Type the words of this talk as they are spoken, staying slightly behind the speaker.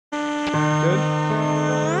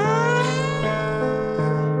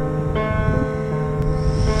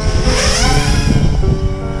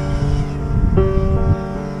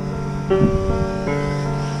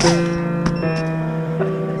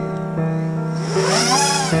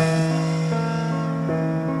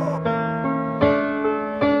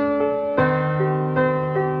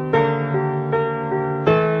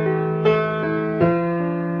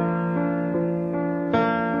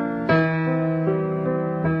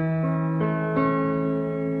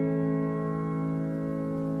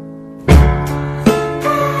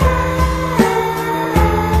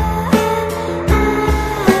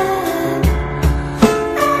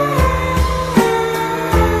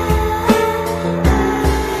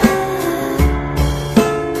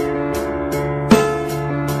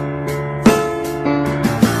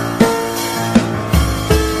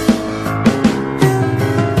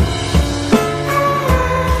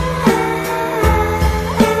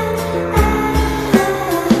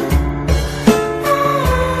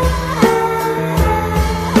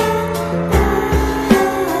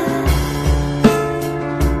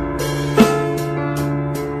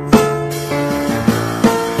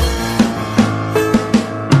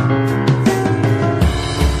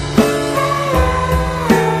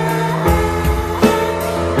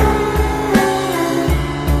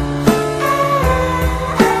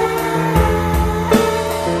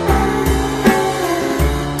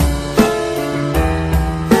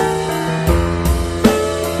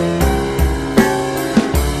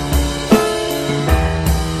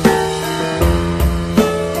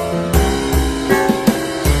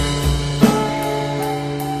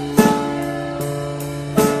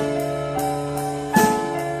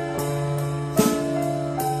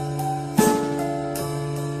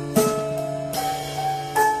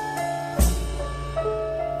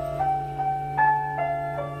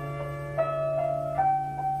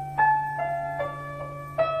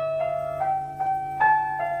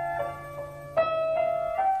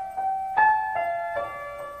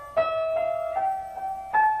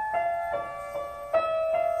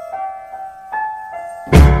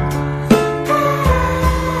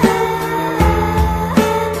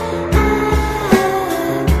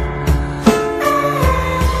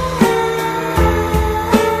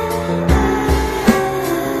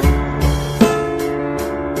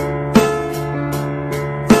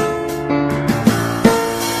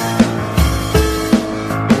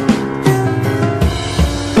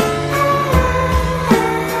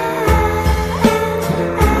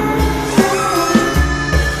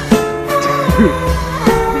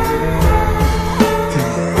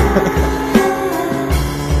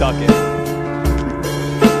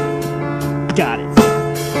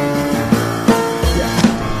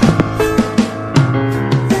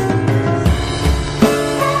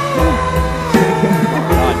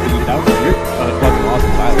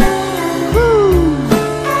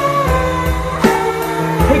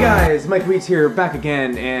Mike Weeds here, back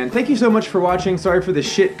again, and thank you so much for watching. Sorry for the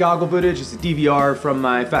shit goggle footage. It's a DVR from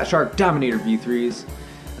my Fatshark Dominator V3s.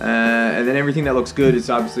 And then everything that looks good is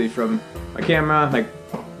obviously from my camera, my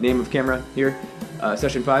name of camera here,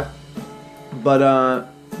 Session 5. But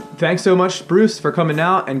thanks so much, Bruce, for coming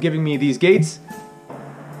out and giving me these gates.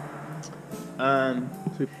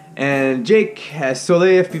 And Jake, as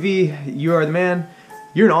Soleil FPV, you are the man.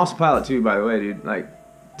 You're an awesome pilot too, by the way, dude. Like,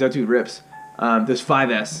 that dude rips. This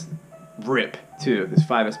 5S rip too. This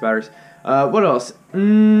 5S batteries. What else?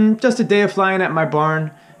 Just a day of flying at my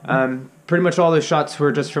barn. Pretty much all the shots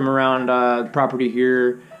were just from around the property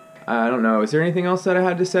here. I don't know. Is there anything else that I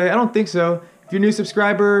had to say? I don't think so. If you're a new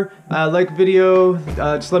subscriber, like the video,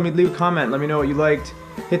 just let me leave a comment. Let me know what you liked.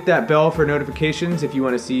 Hit that bell for notifications if you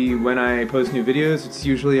want to see when I post new videos. It's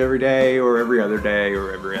usually every day or every other day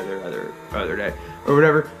or every other day or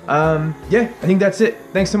whatever. Yeah, I think that's it.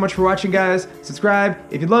 Thanks so much for watching, guys. Subscribe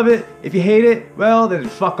if you love it. If you hate it, well, then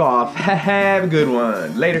fuck off. Have a good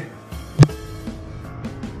one. Later.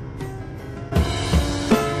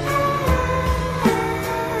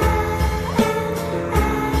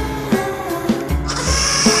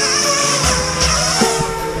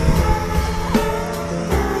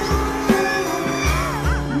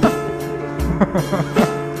 Ha ha ha.